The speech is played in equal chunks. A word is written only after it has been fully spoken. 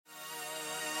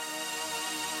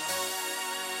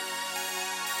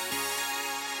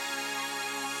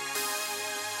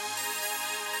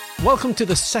Welcome to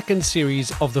the second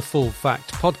series of the Full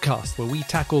Fact podcast, where we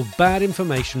tackle bad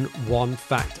information one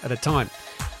fact at a time.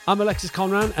 I'm Alexis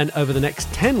Conran, and over the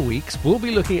next 10 weeks, we'll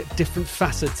be looking at different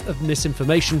facets of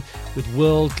misinformation with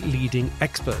world-leading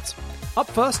experts. Up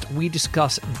first, we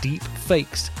discuss deep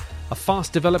fakes, a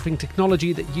fast-developing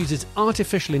technology that uses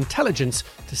artificial intelligence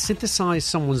to synthesize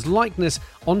someone's likeness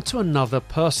onto another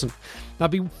person. Now,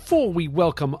 before we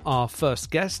welcome our first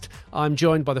guest, I'm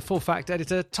joined by the Full Fact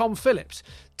editor, Tom Phillips.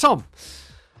 Tom,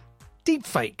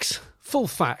 deepfakes, full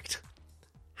fact.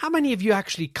 How many have you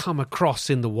actually come across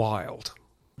in the wild?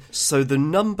 So the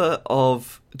number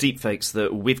of deepfakes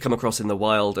that we've come across in the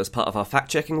wild as part of our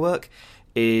fact-checking work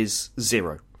is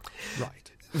 0.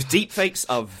 Right. Deepfakes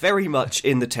are very much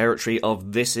in the territory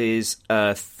of this is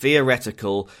a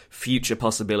theoretical future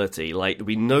possibility. Like,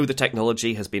 we know the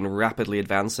technology has been rapidly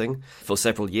advancing for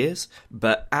several years,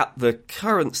 but at the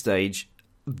current stage,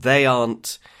 they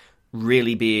aren't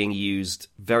really being used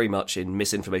very much in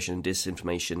misinformation and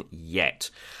disinformation yet.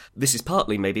 This is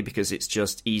partly maybe because it's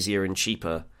just easier and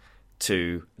cheaper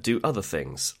to do other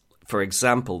things. For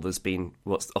example, there's been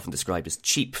what's often described as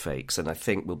cheap fakes, and I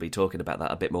think we'll be talking about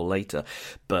that a bit more later.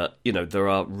 But, you know, there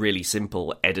are really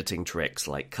simple editing tricks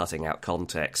like cutting out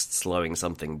context, slowing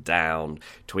something down,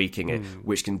 tweaking it,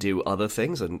 which can do other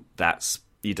things, and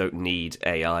you don't need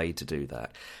AI to do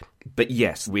that. But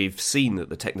yes, we've seen that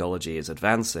the technology is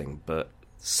advancing, but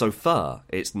so far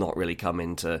it's not really come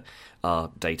into our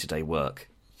day-to-day work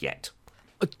yet.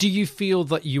 Do you feel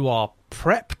that you are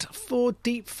prepped for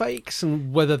deep fakes,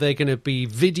 and whether they're going to be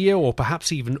video or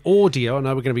perhaps even audio? I know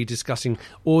we're going to be discussing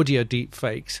audio deep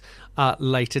fakes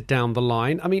later down the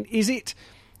line. I mean, is it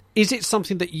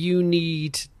something that you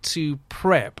need to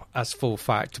prep as Full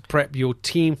Fact, to prep your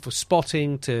team for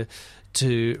spotting, to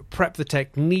prep the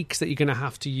techniques that you're going to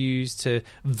have to use to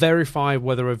verify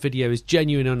whether a video is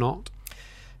genuine or not?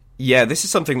 Yeah, this is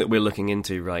something that we're looking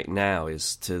into right now,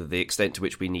 is to the extent to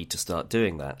which we need to start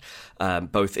doing that,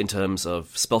 both in terms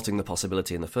of spotting the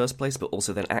possibility in the first place, but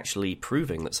also then actually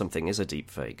proving that something is a deep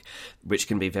fake, which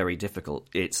can be very difficult.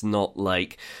 It's not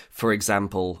like, for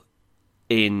example,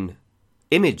 in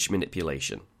image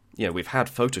manipulation. You know, we've had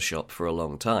Photoshop for a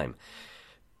long time.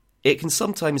 It can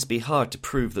sometimes be hard to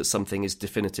prove that something is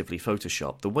definitively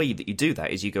Photoshopped. The way that you do that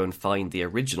is you go and find the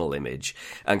original image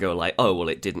and go like, oh, well,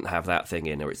 it didn't have that thing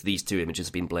in, or it's these two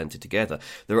images been blended together.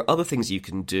 There are other things you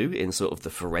can do in sort of the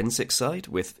forensic side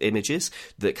with images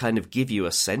that kind of give you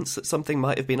a sense that something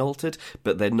might have been altered,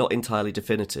 but they're not entirely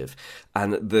definitive.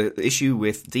 And the issue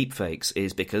with deepfakes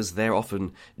is because they're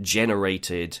often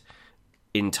generated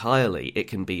entirely, it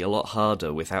can be a lot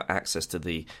harder without access to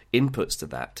the inputs to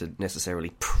that to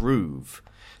necessarily prove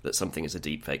that something is a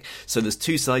deepfake. So there's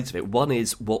two sides of it. One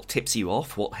is what tips you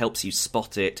off, what helps you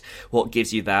spot it, what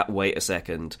gives you that, wait a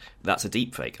second, that's a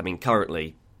deepfake. I mean,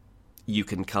 currently,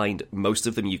 most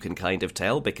of them you can kind of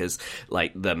tell because,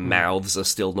 like, the mouths are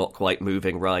still not quite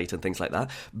moving right and things like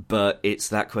that. But it's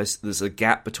that question, there's a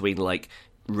gap between, like,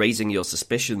 raising your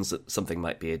suspicions that something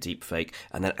might be a deepfake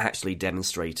and then actually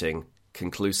demonstrating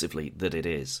conclusively that it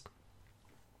is.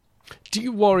 Do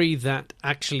you worry that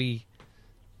actually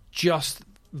just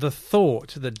the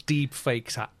thought that deep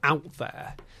fakes are out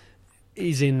there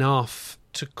is enough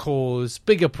to cause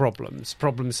bigger problems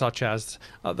such as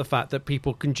the fact that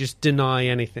people can just deny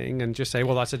anything and just say,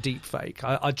 well, that's a deep fake.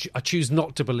 I choose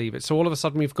not to believe it. So all of a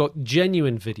sudden we've got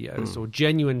genuine videos or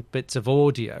genuine bits of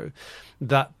audio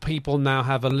that people now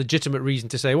have a legitimate reason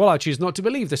to say, well, I choose not to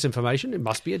believe this information. It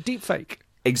must be a deep fake.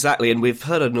 Exactly, and we've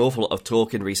heard an awful lot of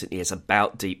talk in recent years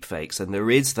about deepfakes, and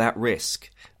there is that risk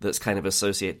that's kind of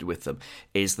associated with them,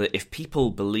 is that if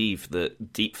people believe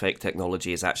that deepfake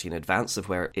technology is actually in advance of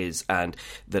where it is and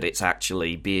that it's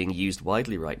actually being used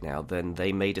widely right now, then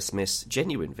they may dismiss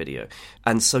genuine video.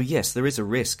 And so, yes, there is a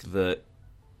risk that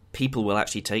people will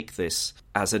actually take this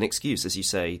as an excuse, as you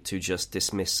say, to just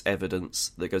dismiss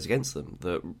evidence that goes against them,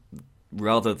 that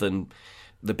rather than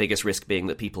the biggest risk being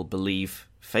that people believe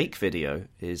fake video,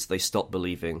 is they stop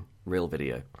believing real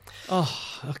video.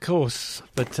 Oh, of course.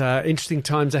 But interesting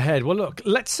times ahead. Well, look,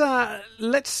 let's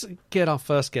get our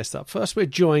first guest up. First, we're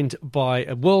joined by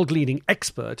a world-leading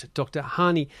expert, Dr.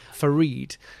 Hani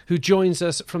Farid, who joins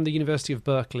us from the University of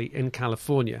Berkeley in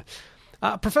California.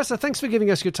 Professor, thanks for giving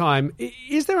us your time.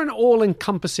 Is there an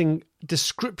all-encompassing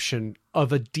description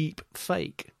of a deep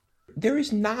fake? There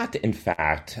is not, in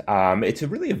fact. It's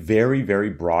really a very, very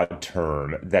broad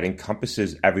term that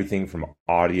encompasses everything from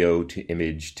audio to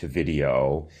image to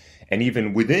video. And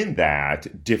even within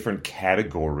that, different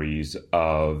categories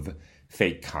of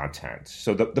fake content.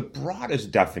 So the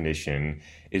broadest definition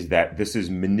is that this is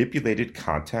manipulated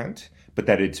content but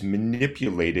that it's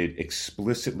manipulated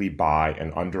explicitly by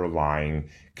an underlying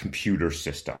computer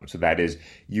system. So that is,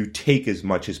 you take as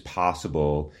much as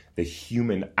possible the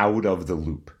human out of the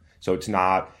loop. So it's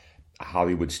not a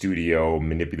Hollywood studio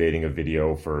manipulating a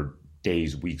video for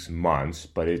days, weeks, months,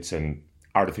 but it's an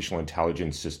artificial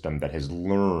intelligence system that has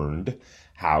learned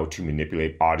how to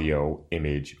manipulate audio,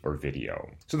 image, or video.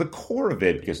 So the core of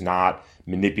it is not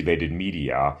manipulated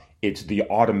media, it's the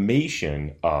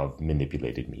automation of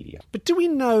manipulated media. But do we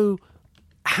know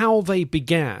how they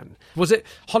began? Was it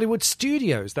Hollywood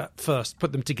studios that first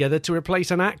put them together to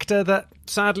replace an actor that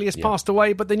sadly has passed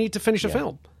away, but they need to finish a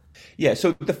film? Yeah,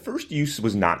 so the first use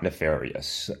was not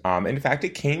nefarious. In fact,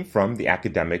 it came from the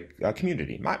academic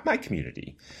community, my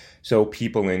community. So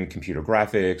people in computer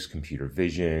graphics, computer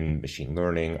vision, machine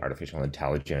learning, artificial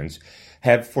intelligence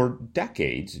have for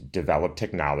decades developed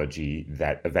technology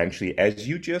that eventually, as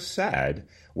you just said,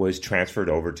 was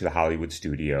transferred over to the Hollywood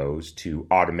studios to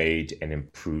automate and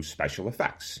improve special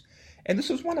effects. And this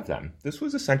was one of them. This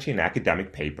was essentially an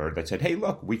academic paper that said, hey,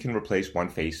 look, we can replace one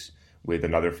face with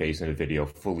another face in a video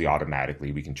fully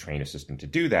automatically. We can train a system to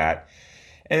do that.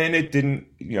 And it didn't,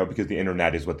 because the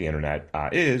internet is what the internet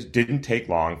is, didn't take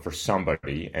long for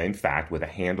somebody, in fact, with a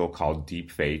handle called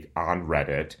Deepfake on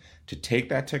Reddit, to take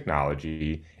that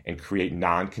technology and create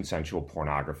non-consensual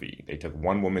pornography. They took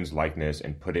one woman's likeness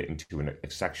and put it into a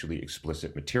sexually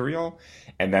explicit material,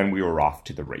 and then we were off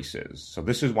to the races. So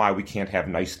this is why we can't have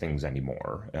nice things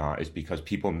anymore, is because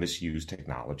people misuse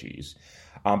technologies.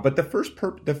 But the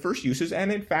first uses, and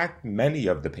in fact, many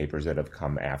of the papers that have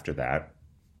come after that,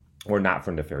 or not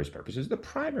for nefarious purposes. The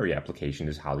primary application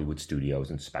is Hollywood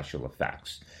studios and special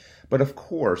effects. But of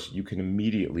course, you can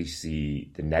immediately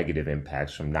see the negative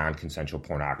impacts from non-consensual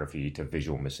pornography to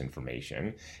visual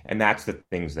misinformation. And that's the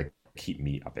things that keep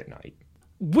me up at night.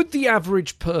 Would the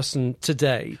average person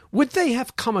today, would they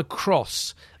have come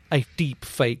across a deep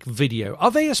fake video? Are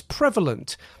they as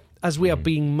prevalent as we are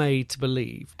being made to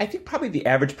believe? I think probably the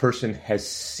average person has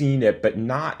seen it, but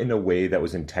not in a way that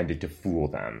was intended to fool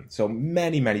them. So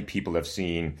many people have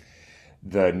seen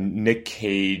the Nick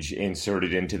Cage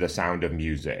inserted into The Sound of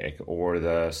Music, or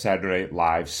the Saturday Night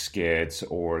Live skits,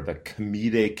 or the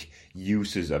comedic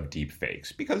uses of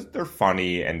deepfakes, because they're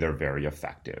funny and they're very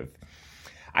effective.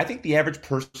 I think the average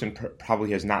person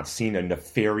probably has not seen a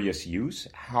nefarious use.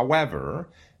 However,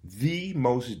 the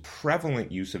most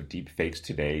prevalent use of deepfakes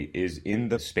today is in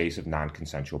the space of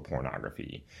non-consensual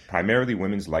pornography, primarily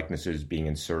women's likenesses being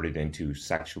inserted into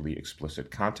sexually explicit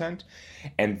content.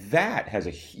 And that has a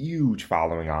huge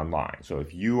following online. So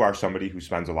if you are somebody who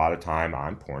spends a lot of time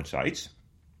on porn sites,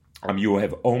 you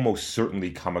have almost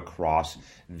certainly come across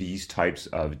these types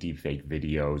of deepfake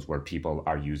videos where people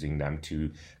are using them to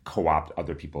co-opt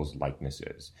other people's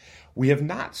likenesses. We have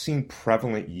not seen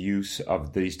prevalent use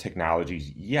of these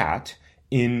technologies yet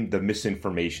in the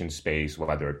misinformation space,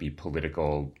 whether it be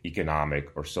political,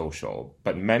 economic, or social.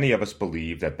 But many of us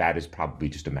believe that that is probably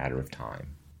just a matter of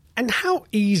time. And how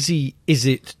easy is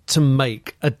it to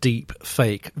make a deep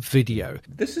fake video?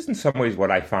 This is in some ways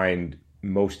what I find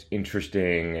most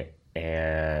interesting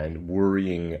and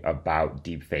worrying about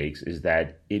deepfakes, is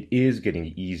that it is getting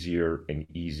easier and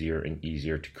easier and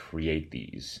easier to create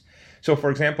these. So, for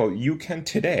example, you can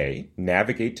today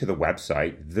navigate to the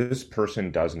website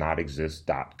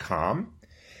thispersondoesnotexist.com,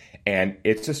 and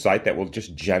it's a site that will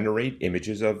just generate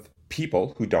images of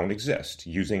people who don't exist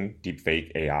using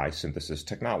deepfake AI synthesis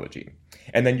technology.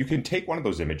 And then you can take one of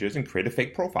those images and create a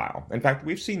fake profile. In fact,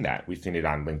 we've seen that. We've seen it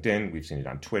on LinkedIn, we've seen it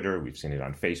on Twitter, we've seen it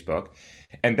on Facebook.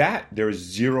 And that, there is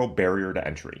zero barrier to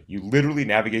entry. You literally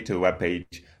navigate to the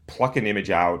webpage, pluck an image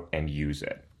out, and use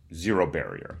it. Zero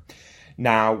barrier.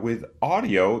 Now, with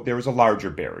audio, there is a larger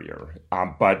barrier,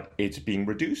 but it's being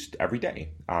reduced every day.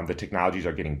 The technologies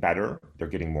are getting better, they're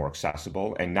getting more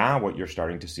accessible, and now what you're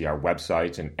starting to see are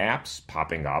websites and apps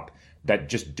popping up that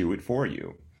just do it for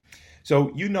you.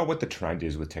 So you know what the trend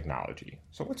is with technology.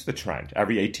 So what's the trend?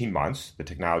 Every 18 months, the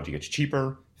technology gets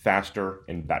cheaper, faster,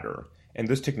 and better. And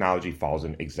this technology falls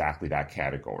in exactly that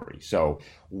category. So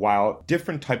while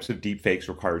different types of deepfakes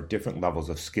require different levels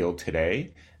of skill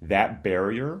today, that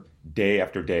barrier, day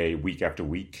after day, week after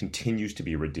week, continues to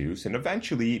be reduced. And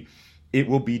eventually, it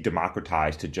will be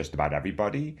democratized to just about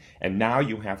everybody. And now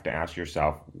you have to ask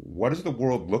yourself, what does the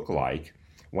world look like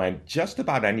when just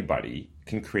about anybody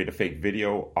can create a fake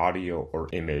video, audio, or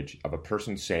image of a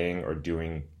person saying or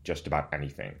doing just about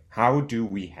anything? How do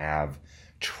we have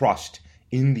trust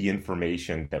in the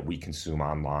information that we consume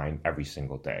online every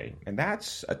single day? And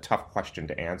that's a tough question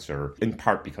to answer, in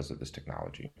part because of this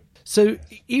technology. So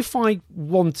if I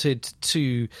wanted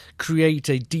to create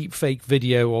a deepfake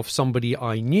video of somebody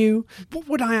I knew, what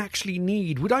would I actually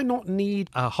need? Would I not need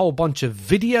a whole bunch of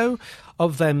video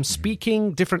of them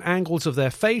speaking, different angles of their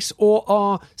face, or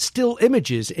are still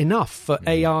images enough for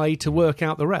AI to work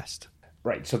out the rest?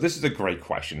 Right. So this is a great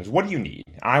question. Is what do you need?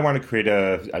 I want to create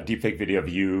a deepfake video of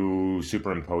you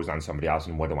superimposed on somebody else,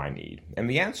 and what do I need? And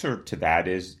the answer to that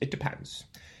is it depends.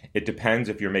 It depends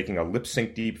if you're making a lip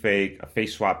sync deepfake, a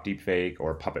face swap deepfake,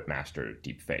 or a Puppet Master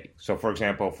deepfake. So for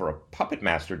example, for a Puppet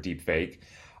Master deepfake,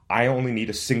 I only need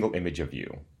a single image of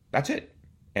you. That's it.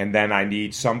 And then I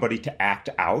need somebody to act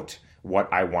out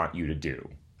what I want you to do.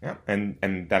 Yeah, and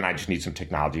then I just need some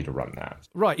technology to run that.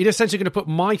 Right, you're essentially going to put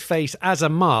my face as a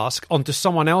mask onto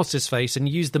someone else's face and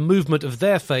use the movement of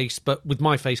their face, but with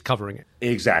my face covering it.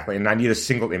 Exactly, and I need a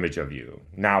single image of you.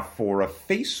 Now, for a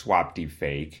face swap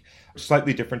deepfake,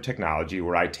 slightly different technology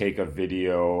where I take a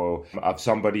video of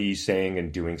somebody saying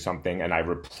and doing something and I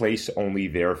replace only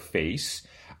their face.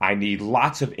 I need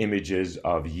lots of images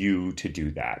of you to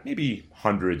do that, maybe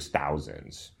hundreds,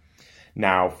 thousands.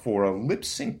 Now, for a lip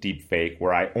sync deepfake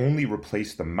where I only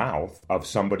replace the mouth of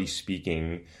somebody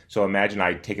speaking, so imagine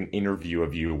I take an interview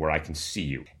of you where I can see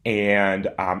you, and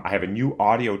I have a new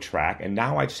audio track, and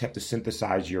now I just have to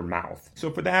synthesize your mouth.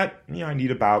 So for that, I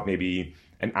need about maybe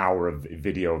an hour of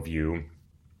video of you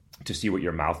to see what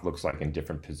your mouth looks like in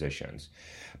different positions.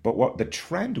 But what the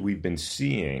trend we've been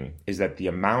seeing is that the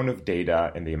amount of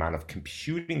data and the amount of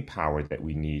computing power that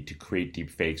we need to create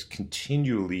deepfakes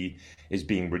continually is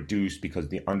being reduced because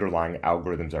the underlying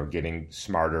algorithms are getting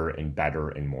smarter and better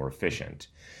and more efficient.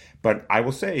 But I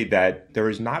will say that there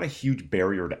is not a huge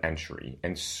barrier to entry.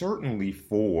 And certainly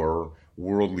for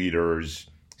world leaders,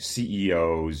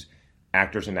 CEOs,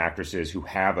 actors and actresses who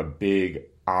have a big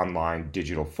online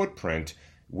digital footprint,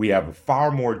 we have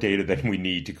far more data than we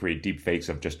need to create deepfakes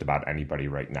of just about anybody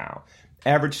right now.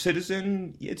 Average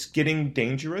citizen, it's getting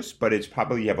dangerous, but it's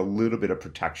probably you have a little bit of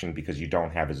protection because you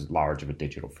don't have as large of a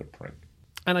digital footprint.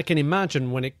 And I can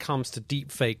imagine when it comes to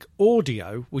deepfake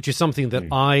audio, which is something that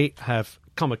I have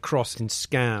come across in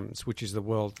scams, which is the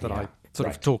world that I sort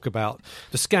of talk about.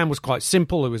 The scam was quite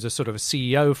simple. It was a sort of a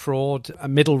CEO fraud. A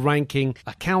middle-ranking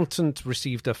accountant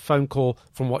received a phone call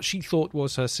from what she thought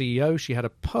was her CEO. She had a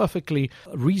perfectly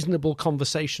reasonable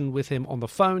conversation with him on the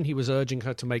phone. He was urging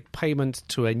her to make payment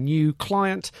to a new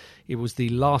client. It was the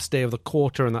last day of the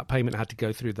quarter, and that payment had to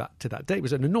go through to that date. It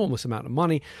was an enormous amount of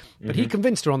money. But he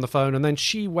convinced her on the phone, and then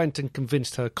she went and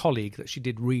convinced her colleague that she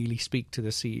did really speak to the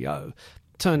CEO.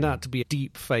 Turned out to be a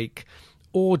deep fake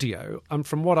audio, and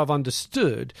from what I've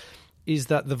understood is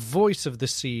that the voice of the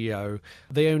CEO,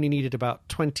 they only needed about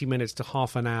 20 minutes to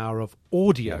half an hour of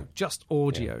audio, just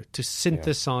audio, to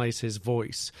synthesize his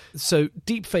voice. So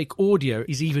deepfake audio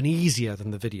is even easier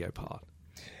than the video part.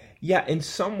 Yeah, in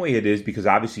some way it is, because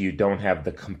obviously you don't have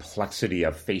the complexity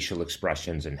of facial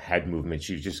expressions and head movements.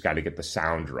 You just got to get the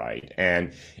sound right.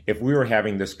 And if we were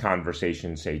having this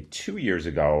conversation, say, 2 years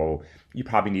ago, you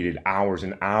probably needed hours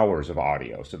and hours of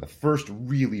audio. So the first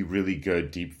really, really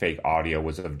good deepfake audio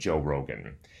was of Joe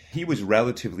Rogan. He was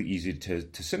relatively easy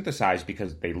to synthesize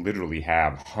because they literally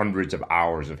have hundreds of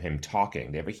hours of him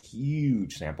talking. They have a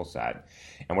huge sample set.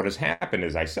 And what has happened,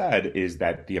 as I said, is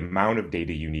that the amount of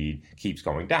data you need keeps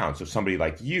going down. So somebody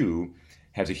like you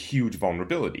has a huge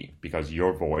vulnerability because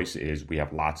your voice is, we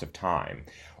have lots of time.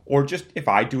 Or just if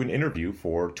I do an interview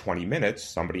for 20 minutes,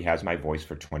 somebody has my voice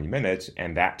for 20 minutes,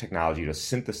 and that technology to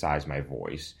synthesize my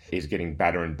voice is getting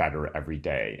better and better every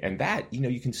day. And that,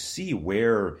 you can see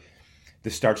where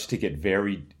this starts to get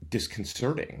very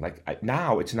disconcerting. Like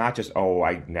now it's not just,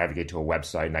 I navigate to a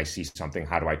website and I see something,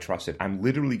 how do I trust it? I'm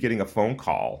literally getting a phone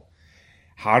call.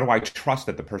 How do I trust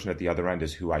that the person at the other end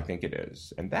is who I think it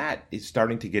is? And that is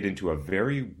starting to get into a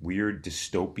very weird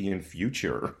dystopian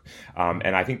future.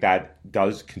 And I think that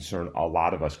does concern a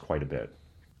lot of us quite a bit.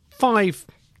 5-10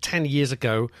 years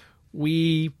ago,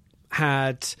 we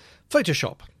had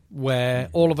Photoshop, where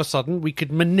all of a sudden we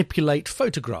could manipulate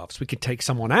photographs. We could take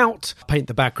someone out, paint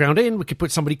the background in, we could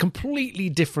put somebody completely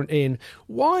different in.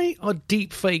 Why are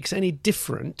deepfakes any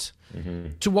different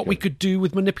to what we could do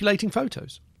with manipulating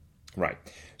photos? Right.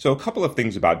 So a couple of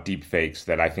things about deepfakes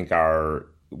that I think are,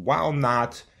 while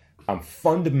not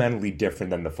fundamentally different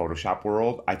than the Photoshop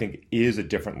world, I think is a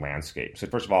different landscape. So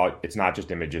first of all, it's not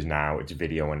just images now, it's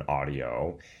video and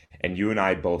audio. And you and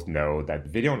I both know that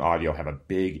video and audio have a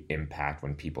big impact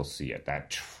when people see it. That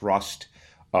trust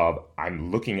of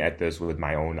I'm looking at this with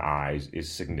my own eyes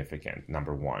is significant,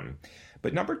 number one.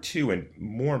 But number two, and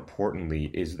more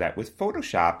importantly, is that with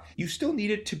Photoshop, you still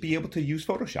needed to be able to use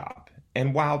Photoshop.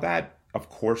 And while that, of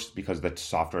course, because the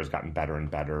software has gotten better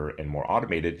and better and more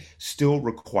automated, still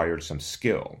required some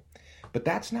skill. But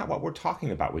that's not what we're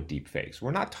talking about with deepfakes.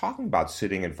 We're not talking about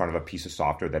sitting in front of a piece of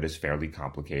software that is fairly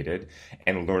complicated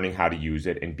and learning how to use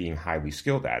it and being highly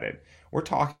skilled at it. We're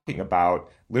talking about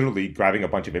literally grabbing a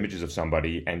bunch of images of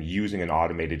somebody and using an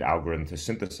automated algorithm to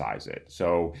synthesize it.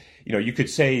 So, you could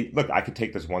say, look, I could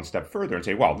take this one step further and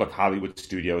say, well, look, Hollywood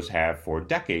studios have for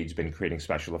decades been creating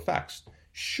special effects.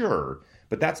 Sure.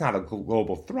 But that's not a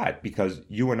global threat because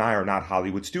you and I are not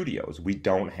Hollywood studios. We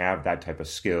don't have that type of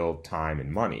skill, time,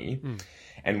 and money.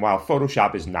 And while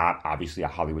Photoshop is not obviously a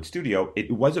Hollywood studio,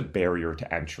 it was a barrier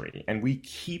to entry. And we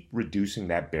keep reducing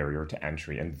that barrier to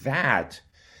entry. And that,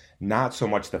 not so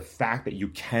much the fact that you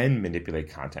can manipulate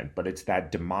content, but it's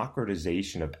that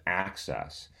democratization of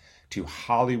access to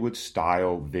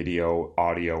Hollywood-style video,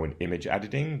 audio, and image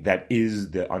editing that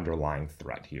is the underlying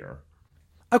threat here.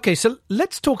 Okay, so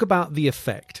let's talk about the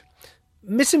effect.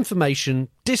 Misinformation,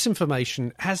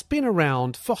 disinformation has been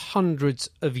around for hundreds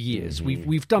of years.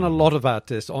 We've done a lot about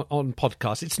this on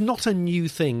podcasts. It's not a new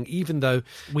thing, even though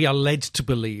we are led to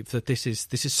believe that this is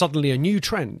suddenly a new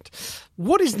trend.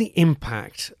 What is the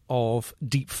impact of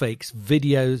deepfakes,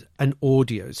 videos and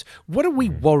audios? What are we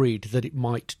worried that it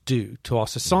might do to our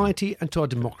society and to our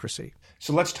democracy?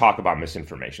 So let's talk about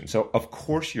misinformation. So of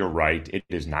course you're right, it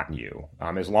is not new.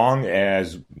 As long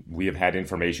as we have had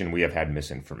information, we have had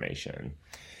misinformation.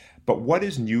 But what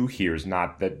is new here is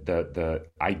not the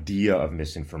idea of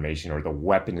misinformation or the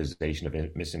weaponization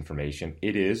of misinformation.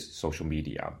 It is social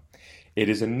media. It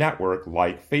is a network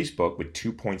like Facebook with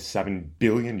 2.7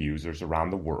 billion users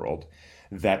around the world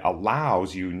that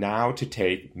allows you now to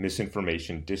take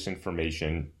misinformation,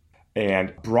 disinformation,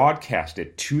 and broadcast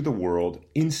it to the world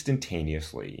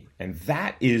instantaneously. And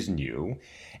that is new.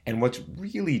 And what's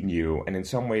really new, and in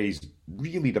some ways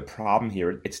really the problem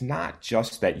here, it's not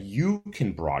just that you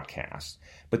can broadcast,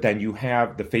 but then you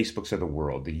have the Facebooks of the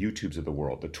world, the YouTubes of the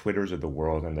world, the Twitters of the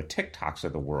world, and the TikToks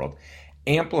of the world,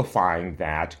 amplifying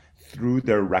that through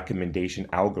their recommendation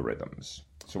algorithms.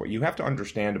 So what you have to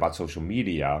understand about social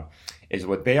media is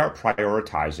what they are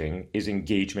prioritizing is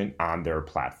engagement on their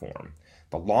platform.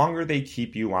 The longer they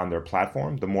keep you on their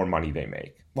platform, the more money they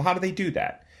make. Well, how do they do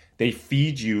that? They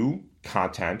feed you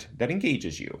content that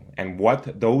engages you. And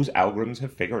what those algorithms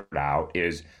have figured out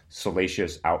is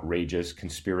salacious, outrageous,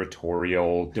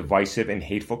 conspiratorial, divisive, and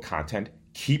hateful content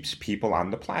keeps people on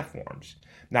the platforms.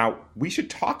 Now, we should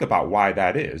talk about why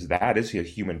that is. That is a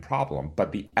human problem,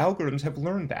 but the algorithms have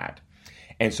learned that.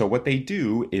 And so what they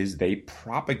do is they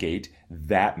propagate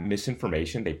that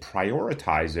misinformation. They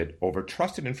prioritize it over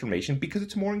trusted information because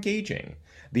it's more engaging.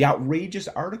 The outrageous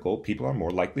article, people are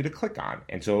more likely to click on.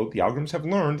 And so the algorithms have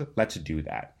learned, let's do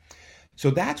that.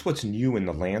 So that's what's new in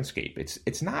the landscape.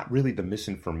 It's not really the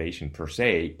misinformation per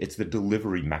se, it's the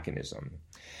delivery mechanism.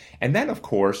 And then, of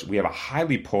course, we have a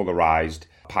highly polarized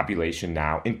population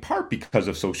now, in part because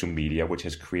of social media, which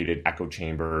has created echo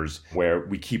chambers where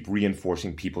we keep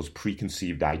reinforcing people's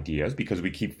preconceived ideas because we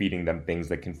keep feeding them things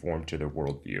that conform to their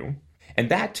worldview. And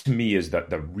that, to me, is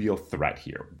the real threat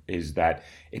here, is that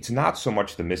it's not so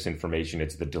much the misinformation,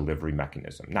 it's the delivery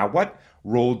mechanism. Now, what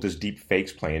role does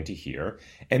deepfakes play into here?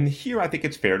 And here, I think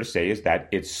it's fair to say is that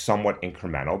it's somewhat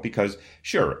incremental because,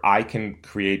 sure, I can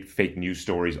create fake news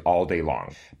stories all day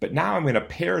long. But now I'm going to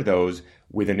pair those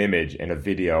with an image and a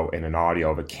video and an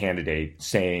audio of a candidate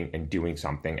saying and doing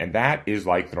something. And that is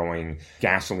like throwing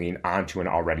gasoline onto an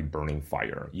already burning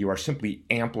fire. You are simply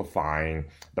amplifying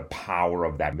the power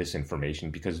of that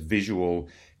misinformation because visual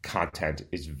content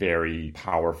is very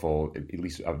powerful, at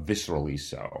least viscerally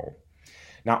so.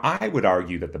 Now, I would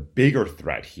argue that the bigger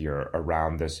threat here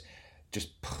around this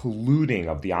just polluting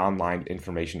of the online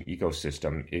information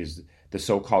ecosystem is the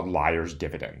so-called liar's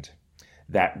dividend.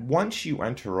 That once you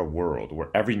enter a world where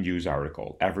every news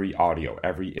article, every audio,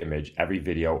 every image, every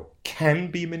video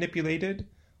can be manipulated,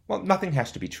 well, nothing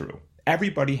has to be true.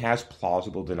 Everybody has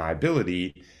plausible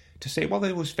deniability to say, well,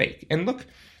 it was fake. And look,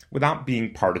 without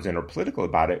being partisan or political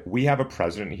about it, we have a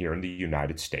president here in the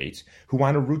United States who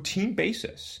on a routine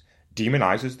basis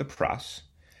demonizes the press,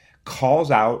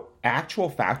 calls out actual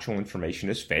factual information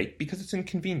as fake because it's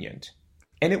inconvenient.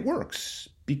 And it works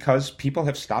because people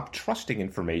have stopped trusting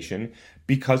information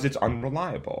because it's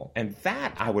unreliable. And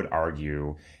that, I would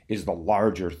argue, is the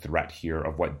larger threat here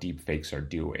of what deepfakes are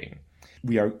doing.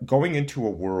 We are going into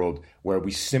a world where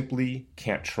we simply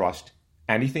can't trust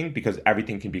anything because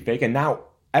everything can be fake. And now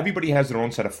everybody has their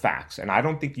own set of facts. And I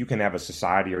don't think you can have a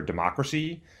society or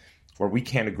democracy where we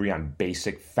can't agree on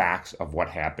basic facts of what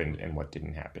happened and what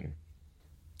didn't happen.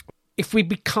 If we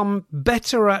become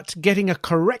better at getting a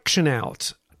correction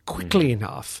out quickly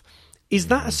enough, is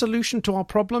that a solution to our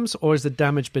problems, or has the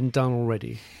damage been done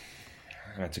already?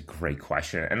 That's a great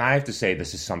question. And I have to say,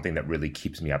 this is something that really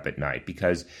keeps me up at night,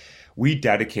 because we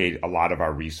dedicate a lot of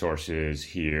our resources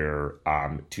here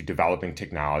to developing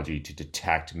technology to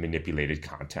detect manipulated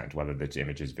content, whether that's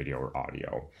images, video, or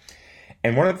audio.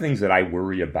 And one of the things that I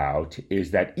worry about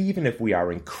is that even if we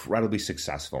are incredibly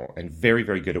successful and very,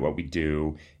 very good at what we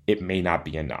do, it may not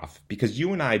be enough. Because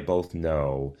you and I both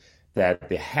know that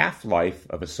the half-life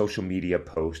of a social media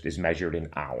post is measured in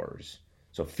hours.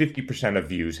 So 50% of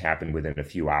views happen within a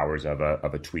few hours of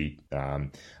a tweet, of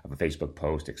a Facebook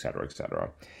post, et cetera, et cetera.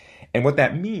 And what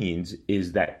that means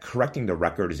is that correcting the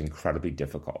record is incredibly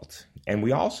difficult. And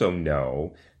we also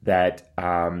know that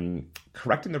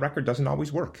correcting the record doesn't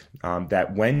always work.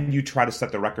 That when you try to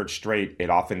set the record straight,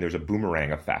 there's a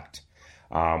boomerang effect.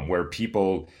 Where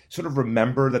people sort of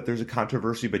remember that there's a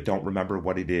controversy but don't remember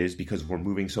what it is, because we're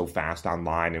moving so fast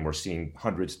online and we're seeing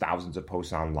hundreds, thousands of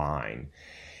posts online.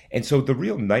 And so the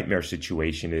real nightmare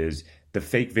situation is the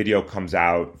fake video comes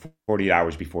out 48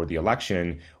 hours before the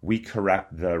election. We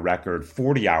correct the record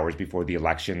 40 hours before the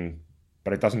election,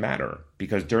 but it doesn't matter,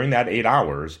 because during that 8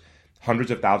 hours,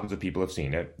 hundreds of thousands of people have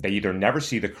seen it. They either never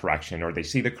see the correction, or they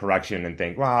see the correction and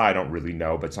think, well, I don't really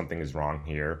know, but something is wrong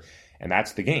here. And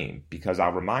that's the game, because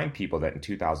I'll remind people that in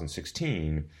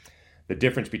 2016, the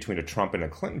difference between a Trump and a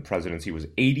Clinton presidency was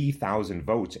 80,000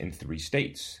 votes in 3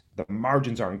 states. The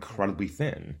margins are incredibly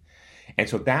thin. And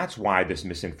so that's why this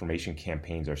misinformation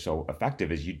campaigns are so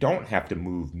effective, is you don't have to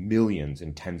move millions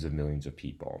and tens of millions of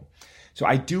people. So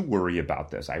I do worry about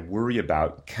this. I worry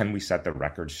about, can we set the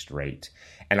record straight?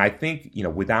 And I think,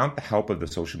 without the help of the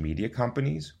social media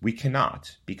companies, we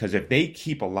cannot. Because if they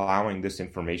keep allowing this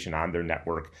information on their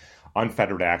network,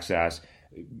 unfettered access,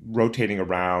 rotating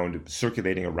around,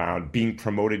 circulating around, being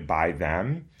promoted by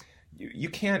them, you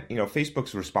can't,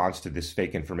 Facebook's response to this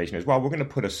fake information is, well, we're going to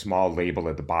put a small label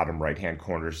at the bottom right-hand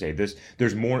corner to say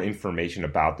there's more information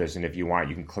about this, and if you want,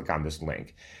 you can click on this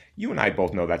link. You and I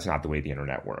both know that's not the way the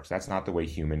internet works. That's not the way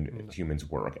humans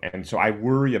work. And so I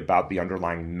worry about the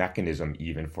underlying mechanism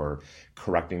even for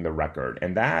correcting the record.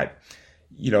 And that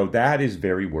is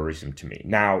very worrisome to me.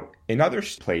 Now, in other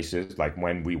places, like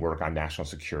when we work on national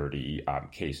security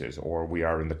cases, or we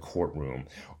are in the courtroom,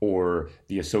 or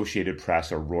the Associated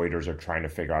Press or Reuters are trying to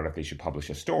figure out if they should publish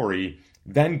a story,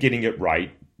 then getting it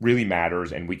right really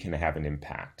matters and we can have an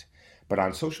impact. But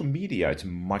on social media, it's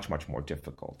much, much more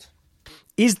difficult.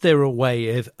 Is there a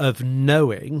way of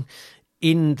knowing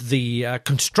in the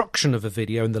construction of a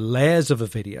video and the layers of a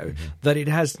video that it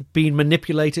has been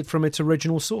manipulated from its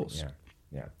original source?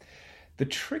 Yeah. The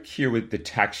trick here with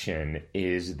detection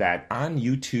is that on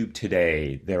YouTube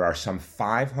today, there are some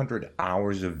 500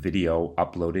 hours of video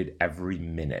uploaded every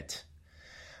minute.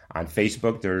 On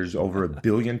Facebook, there's over 1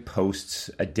 billion posts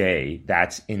a day.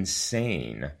 That's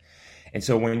insane. And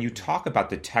so when you talk about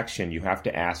detection, you have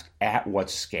to ask, at what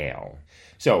scale?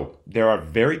 So there are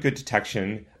very good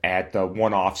detection at the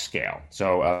one-off scale.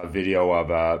 So a video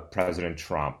of President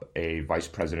Trump, a Vice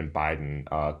President Biden,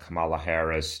 Kamala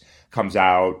Harris comes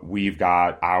out. We've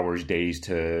got hours, days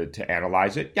to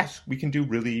analyze it. Yes, we can do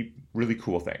really, really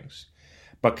cool things.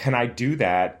 But can I do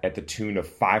that at the tune of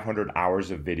 500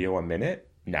 hours of video a minute?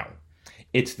 No.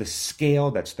 It's the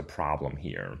scale that's the problem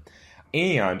here.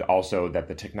 And also that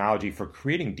the technology for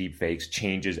creating deepfakes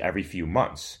changes every few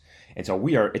months. And so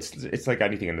it's like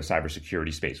anything in the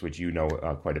cybersecurity space, which you know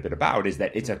quite a bit about, is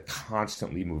that it's a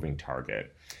constantly moving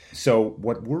target. So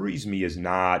what worries me is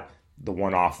not the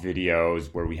one-off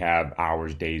videos where we have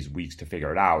hours, days, weeks to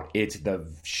figure it out. It's the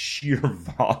sheer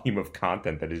volume of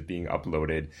content that is being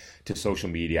uploaded to social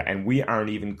media. And we aren't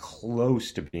even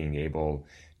close to being able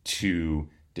to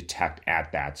detect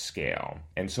at that scale.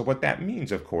 And so what that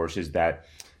means, of course, is that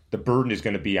the burden is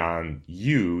going to be on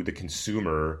you, the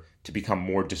consumer, to become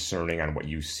more discerning on what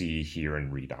you see, hear,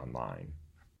 and read online.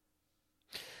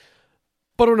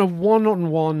 But on a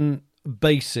one-on-one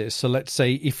basis, so let's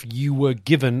say if you were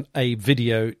given a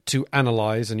video to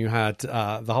analyze and you had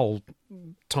the whole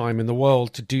time in the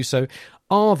world to do so,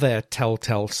 are there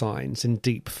telltale signs in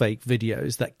deep fake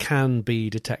videos that can be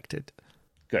detected?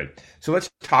 Good. So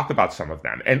let's talk about some of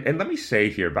them. And let me say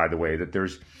here, by the way, that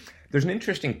there's an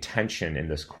interesting tension in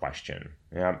this question.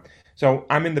 Yeah. So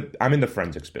I'm in the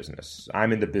forensics business.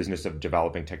 I'm in the business of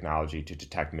developing technology to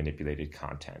detect manipulated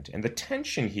content. And the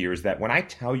tension here is that when I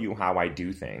tell you how I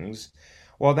do things,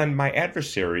 well, then my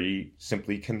adversary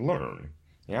simply can learn.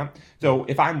 Yeah. So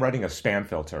if I'm writing a spam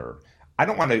filter, I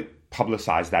don't want to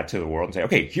publicize that to the world and say,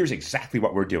 okay, here's exactly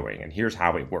what we're doing and here's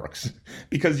how it works,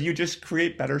 because you just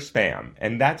create better spam.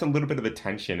 And that's a little bit of a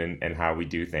tension in how we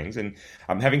do things. And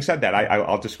having said that,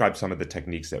 I'll describe some of the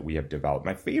techniques that we have developed.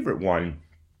 My favorite one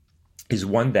is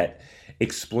one that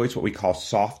exploits what we call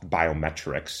soft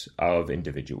biometrics of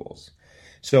individuals.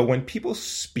 So when people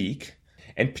speak,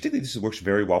 and particularly this works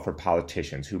very well for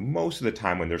politicians who most of the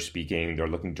time when they're speaking, they're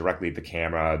looking directly at the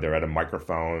camera, they're at a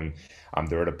microphone,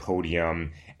 they're at a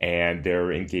podium, and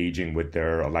they're engaging with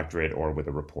their electorate or with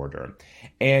a reporter.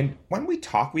 And when we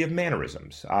talk, we have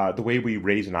mannerisms. The way we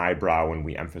raise an eyebrow when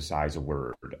we emphasize a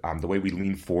word, the way we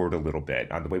lean forward a little bit,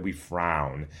 the way we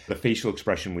frown, the facial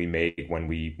expression we make when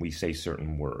we say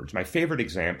certain words. My favorite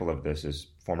example of this is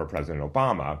former President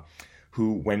Obama,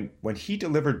 who, when he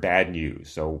delivered bad news,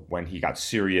 so when he got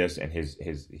serious and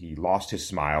he lost his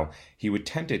smile, he would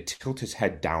tend to tilt his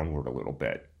head downward a little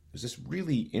bit. It was this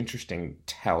really interesting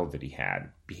tell that he had,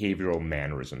 behavioral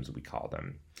mannerisms, we call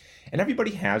them. And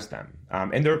everybody has them,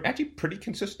 and they're actually pretty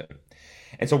consistent.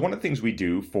 And so one of the things we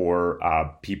do for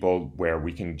people where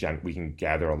we can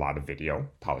gather a lot of video,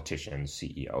 politicians,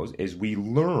 CEOs, is we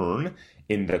learn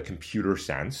in the computer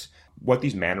sense what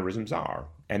these mannerisms are.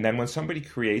 And then when somebody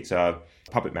creates a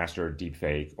Puppet Master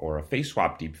deepfake or a face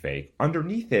swap deepfake,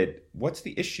 underneath it, what's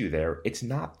the issue there? It's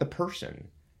not the person.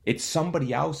 It's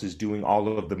somebody else is doing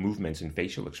all of the movements and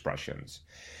facial expressions.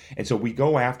 And so we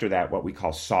go after that, what we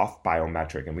call soft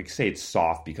biometric. And we say it's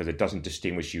soft because it doesn't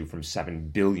distinguish you from 7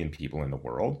 billion people in the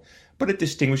world, but it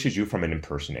distinguishes you from an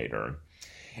impersonator.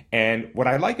 And what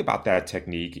I like about that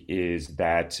technique is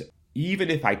that even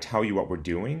if I tell you what we're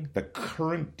doing, the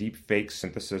current deepfake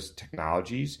synthesis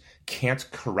technologies can't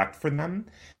correct for them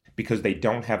because they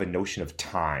don't have a notion of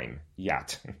time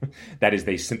yet. That is,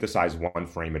 they synthesize one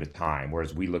frame at a time,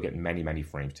 whereas we look at many, many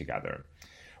frames together.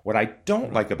 What I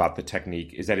don't like about the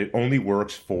technique is that it only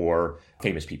works for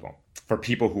famous people, for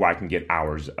people who I can get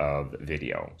hours of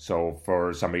video. So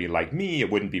for somebody like me, it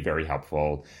wouldn't be very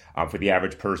helpful. For the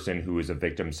average person who is a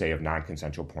victim, say, of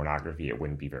non-consensual pornography, it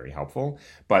wouldn't be very helpful.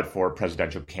 But for a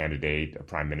presidential candidate, a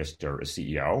prime minister, a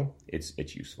CEO,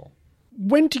 it's useful.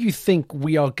 When do you think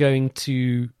we are going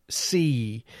to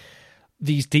see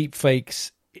these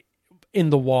deepfakes in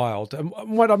the wild? And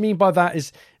what I mean by that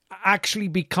is actually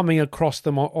be coming across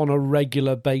them on a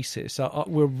regular basis.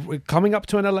 We're coming up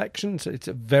to an election. So it's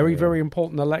a very, very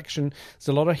important election. There's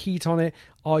a lot of heat on it.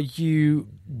 Are you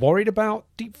worried about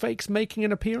deepfakes making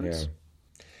an appearance?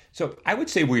 Yeah. So I would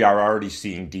say we are already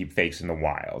seeing deepfakes in the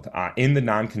wild. In the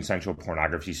non-consensual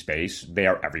pornography space, they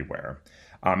are everywhere.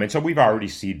 And so we've already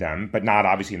seen them, but not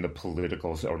obviously in the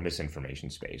political or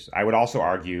misinformation space. I would also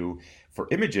argue for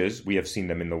images, we have seen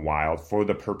them in the wild for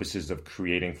the purposes of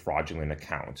creating fraudulent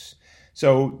accounts.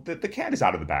 So the cat is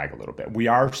out of the bag a little bit. We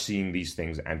are seeing these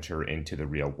things enter into the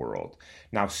real world.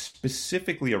 Now,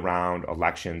 specifically around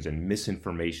elections and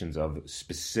misinformations of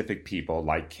specific people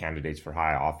like candidates for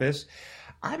high office,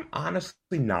 I'm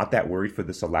honestly not that worried for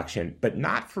this election, but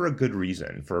not for a good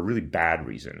reason, for a really bad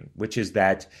reason, which is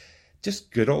that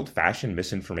just good old-fashioned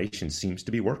misinformation seems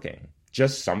to be working.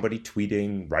 Just somebody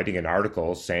tweeting, writing an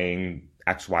article saying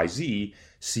XYZ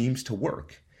seems to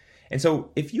work. And so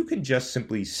if you can just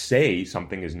simply say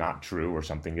something is not true or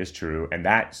something is true, and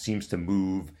that seems to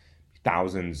move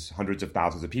thousands, hundreds of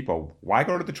thousands of people, why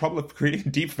go to the trouble of creating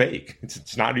a deep fake?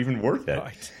 It's not even worth it.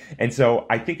 Right. And so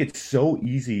I think it's so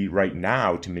easy right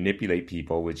now to manipulate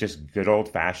people with just good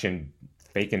old-fashioned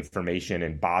fake information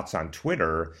and bots on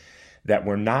Twitter that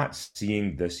we're not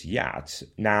seeing this yet.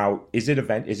 Now, is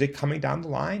it coming down the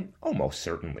line? Oh, most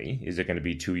certainly. Is it going to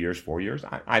be 2 years, 4 years?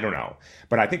 I don't know.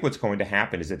 But I think what's going to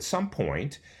happen is at some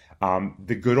point,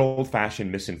 the good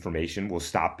old-fashioned misinformation will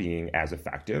stop being as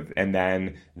effective. And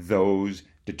then those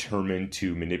determined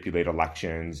to manipulate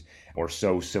elections or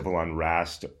sow civil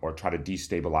unrest or try to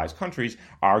destabilize countries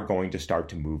are going to start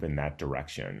to move in that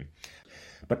direction.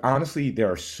 But honestly,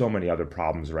 there are so many other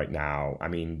problems right now. I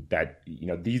mean, that,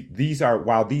 these are,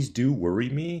 while these do worry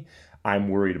me, I'm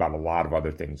worried about a lot of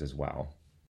other things as well.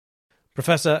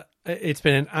 Professor, it's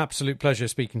been an absolute pleasure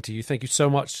speaking to you. Thank you so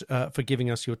much for giving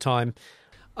us your time.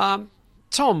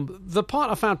 Tom, the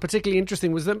part I found particularly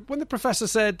interesting was that when the professor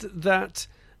said that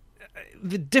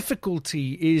the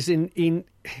difficulty is in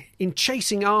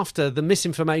chasing after the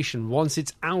misinformation once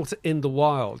it's out in the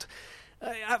wild.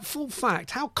 At full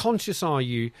fact, how conscious are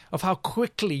you of how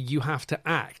quickly you have to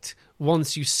act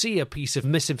once you see a piece of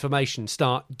misinformation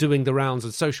start doing the rounds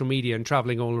on social media and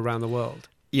travelling all around the world?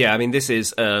 Yeah, I mean, this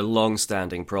is a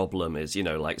long-standing problem, is,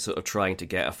 like sort of trying to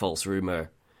get a false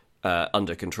rumour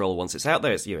under control once it's out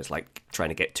there. It's like trying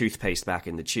to get toothpaste back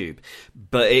in the tube.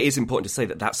 But it is important to say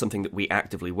that that's something that we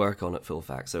actively work on at Full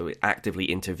Fact. So we're actively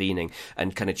intervening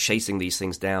and kind of chasing these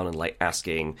things down and like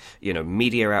asking,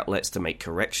 media outlets to make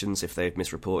corrections if they've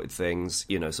misreported things,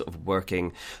 sort of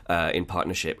working in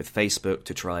partnership with Facebook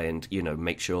to try and,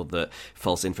 make sure that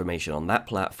false information on that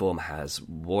platform has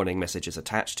warning messages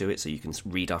attached to it so you can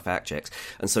read our fact checks.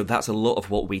 And so that's a lot of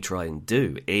what we try and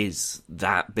do, is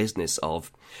that business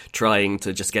of trying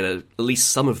to just get at least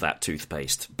some of that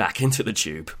toothpaste back into the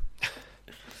tube.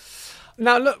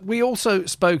 Now, look, we also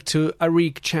spoke to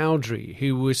Arik Chowdhury,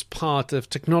 who was part of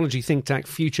technology think tank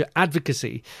Future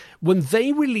Advocacy, when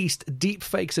they released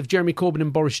deepfakes of Jeremy Corbyn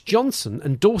and Boris Johnson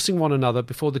endorsing one another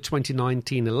before the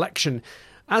 2019 election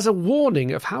as a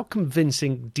warning of how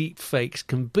convincing deepfakes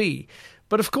can be.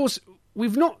 But of course,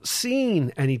 we've not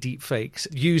seen any deepfakes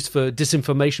used for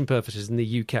disinformation purposes in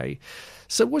the UK.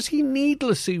 So was he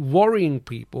needlessly worrying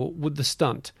people with the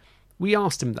stunt? We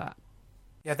asked him that.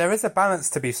 Yeah, there is a balance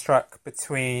to be struck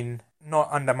between not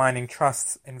undermining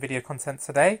trust in video content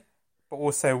today, but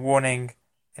also warning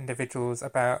individuals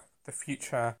about the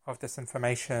future of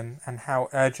disinformation and how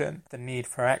urgent the need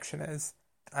for action is.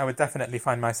 I would definitely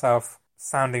find myself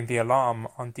sounding the alarm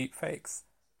on deepfakes.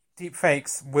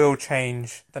 Deepfakes will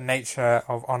change the nature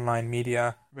of online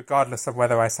media, regardless of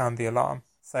whether I sound the alarm.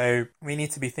 So we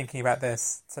need to be thinking about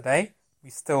this today.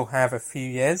 We still have a few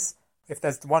years. If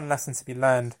there's one lesson to be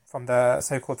learned from the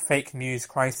so-called fake news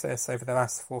crisis over the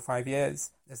last 4 or 5 years,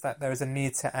 is that there is a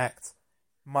need to act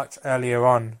much earlier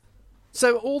on.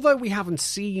 So although we haven't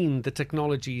seen the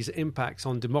technology's impacts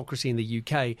on democracy in the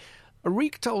UK,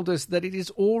 Arik told us that it is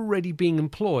already being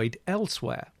employed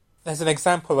elsewhere. There's an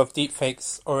example of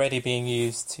deepfakes already being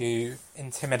used to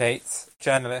intimidate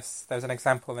journalists. There's an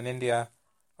example in India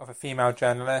of a female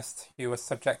journalist who was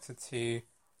subjected to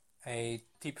a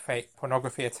deepfake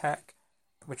pornography attack,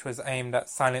 which was aimed at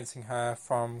silencing her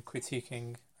from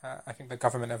critiquing, I think, the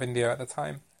government of India at the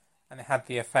time. And it had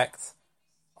the effect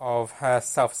of her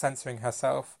self-censoring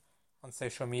herself on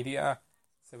social media.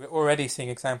 So we're already seeing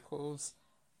examples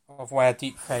of where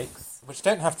deepfakes, which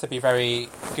don't have to be very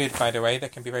good, by the way, they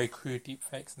can be very crude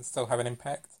deepfakes and still have an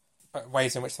impact, but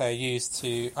ways in which they are used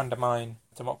to undermine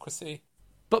democracy.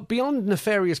 But beyond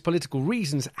nefarious political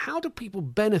reasons, how do people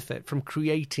benefit from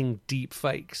creating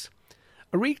deepfakes?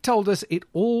 Arik told us it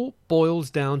all boils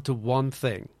down to one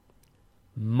thing: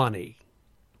 money.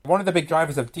 One of the big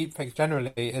drivers of deepfakes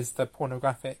generally is the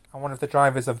pornographic, and one of the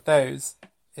drivers of those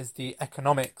is the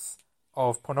economics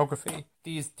of pornography.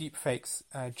 These deepfakes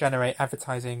generate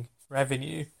advertising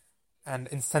revenue and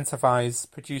incentivize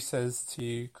producers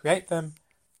to create them,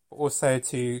 but also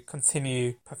to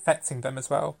continue perfecting them as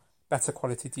well. Better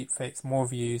quality deepfakes, more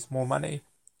views, more money.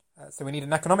 So we need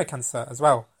an economic answer as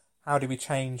well. How do we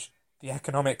change the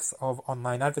economics of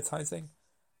online advertising?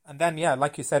 And then, yeah,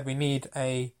 like you said, we need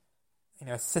a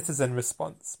citizen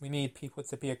response. We need people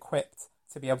to be equipped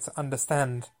to be able to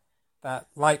understand that,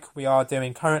 like we are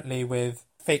doing currently with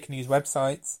fake news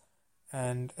websites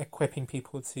and equipping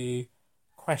people to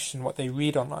question what they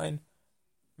read online,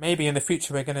 maybe in the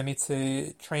future we're going to need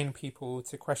to train people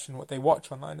to question what they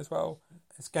watch online as well.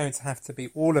 It's going to have to be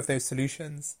all of those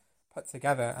solutions put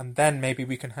together, and then maybe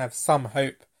we can have some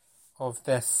hope of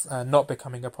this not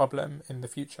becoming a problem in the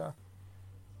future.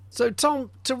 So, Tom,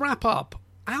 to wrap up,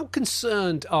 how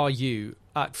concerned are you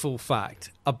at Full Fact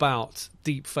about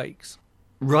deepfakes?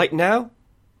 Right now,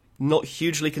 not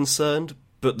hugely concerned,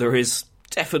 but there is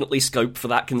definitely scope for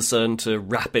that concern to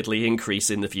rapidly increase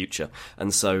in the future.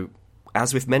 And so,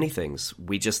 as with many things,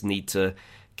 we just need to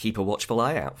keep a watchful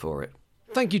eye out for it.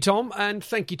 Thank you, Tom, and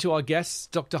thank you to our guests,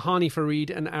 Dr. Hani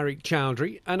Farid and Arik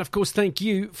Chowdhury. And of course, thank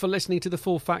you for listening to the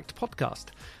Full Fact podcast.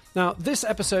 Now, this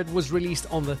episode was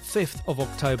released on the 5th of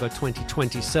October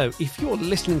 2020, so if you're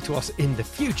listening to us in the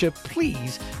future,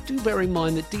 please do bear in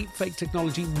mind that deepfake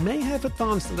technology may have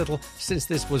advanced a little since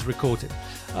this was recorded.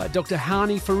 Dr.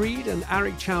 Hani Farid and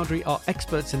Arik Chowdhury are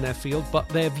experts in their field, but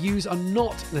their views are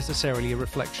not necessarily a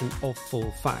reflection of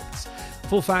Full Facts.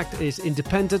 Full Fact is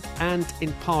independent and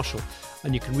impartial,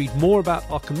 and you can read more about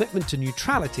our commitment to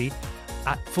neutrality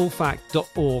at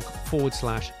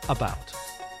fullfact.org/about.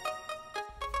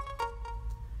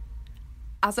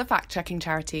 As a fact-checking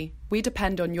charity, we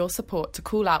depend on your support to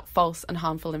call out false and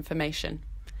harmful information.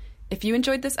 If you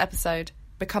enjoyed this episode,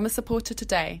 become a supporter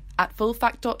today at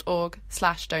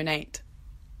fullfact.org/donate.